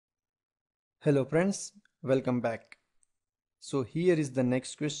Hello friends, welcome back. So here is the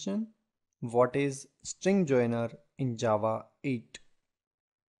next question. What is string joiner in Java 8?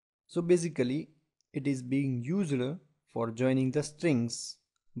 So basically it is being used for joining the strings,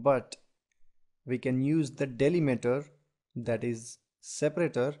 but we can use the delimiter, that is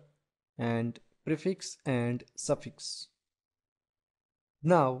separator, and prefix and suffix.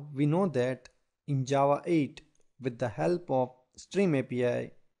 Now we know that in Java 8 with the help of Stream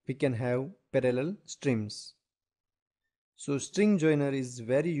API we can have parallel streams. So string joiner is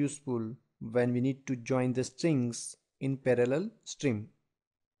very useful when we need to join the strings in parallel stream.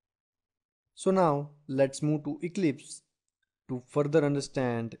 So now let's move to Eclipse to further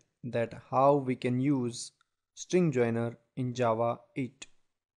understand that how we can use string joiner in Java 8.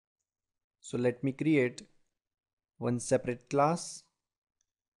 So let me create one separate class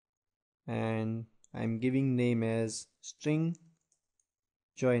and I'm giving name as string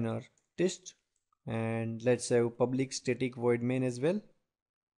joiner test, and let's have public static void main as well.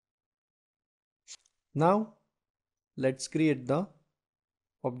 Now let's create the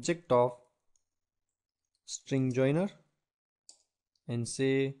object of string joiner and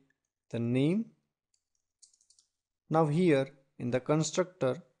say the name. Now here in the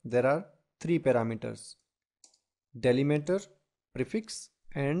constructor there are three parameters: delimiter, prefix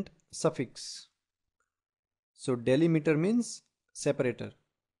and suffix. So delimiter means separator,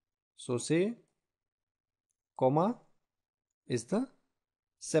 so say comma is the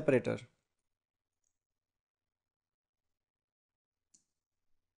separator.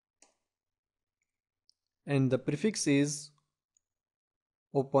 And the prefix is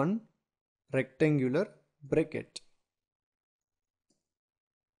open rectangular bracket,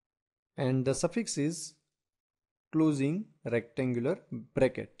 and the suffix is closing rectangular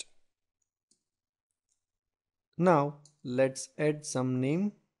bracket. Now let's add some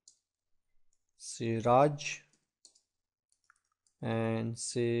name, say Raj and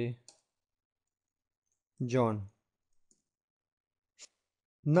say John.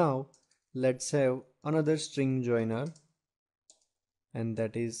 Now let's have another string joiner, and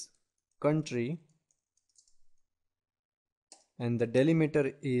that is country, and the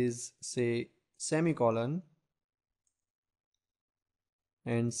delimiter is say semicolon,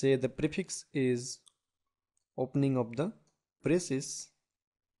 and say the prefix is opening of the braces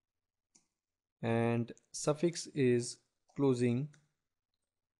and suffix is closing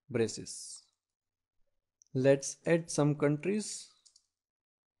braces. Let's add some countries,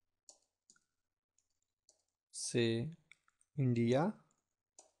 say India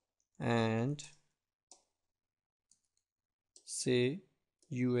and say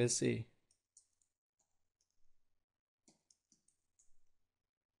USA.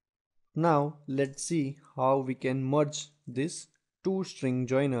 Now let's see how we can merge this two string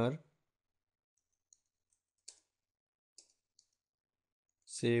joiner.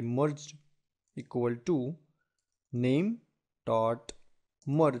 Say merged equal to name dot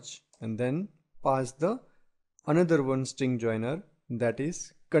merge, and then pass the another one string joiner, that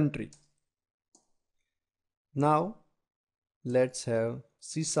is country. Now let's have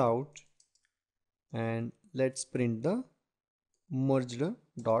sysout and let's print the merged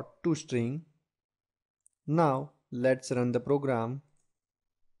dot toString. Now let's run the program.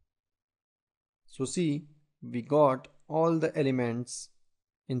 So see, we got all the elements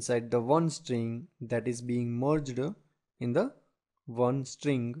inside the one string that is being merged in the one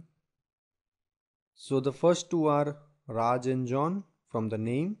string. So the first two are Raj and John from the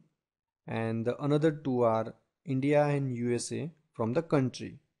name, and the another two are India and USA from the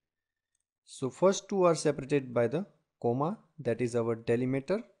country. So first two are separated by the comma, that is our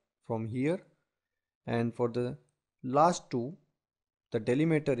delimiter from here, and for the last two the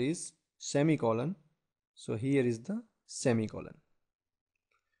delimiter is semicolon, so here is the semicolon.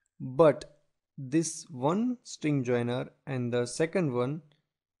 But this one string joiner and the second one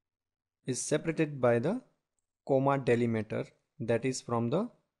is separated by the comma delimiter, that is from the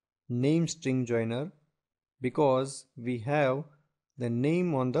name string joiner, because we have the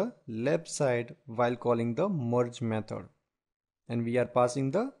name on the left side while calling the merge method, and we are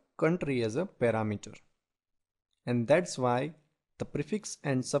passing the country as a parameter, and that's why the prefix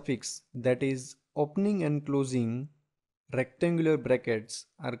and suffix, that is opening and closing rectangular brackets,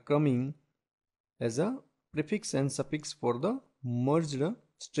 are coming as a prefix and suffix for the merged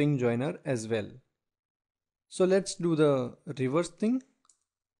string joiner as well. So let's do the reverse thing.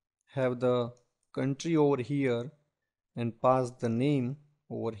 Have the country over here and pass the name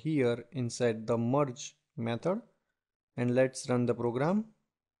over here inside the merge method, and let's run the program.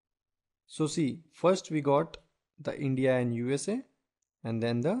 So see, first we got the India and USA, and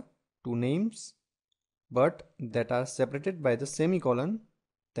then the two names but that are separated by the semicolon,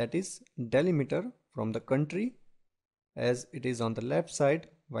 that is delimiter from the country, as it is on the left side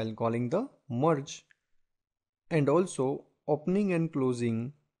while calling the merge, and also opening and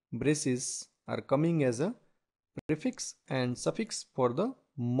closing braces are coming as a prefix and suffix for the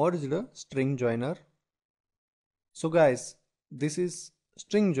merged string joiner. So guys, this is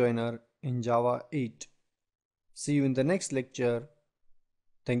string joiner in Java 8. See you in the next lecture.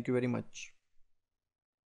 Thank you very much.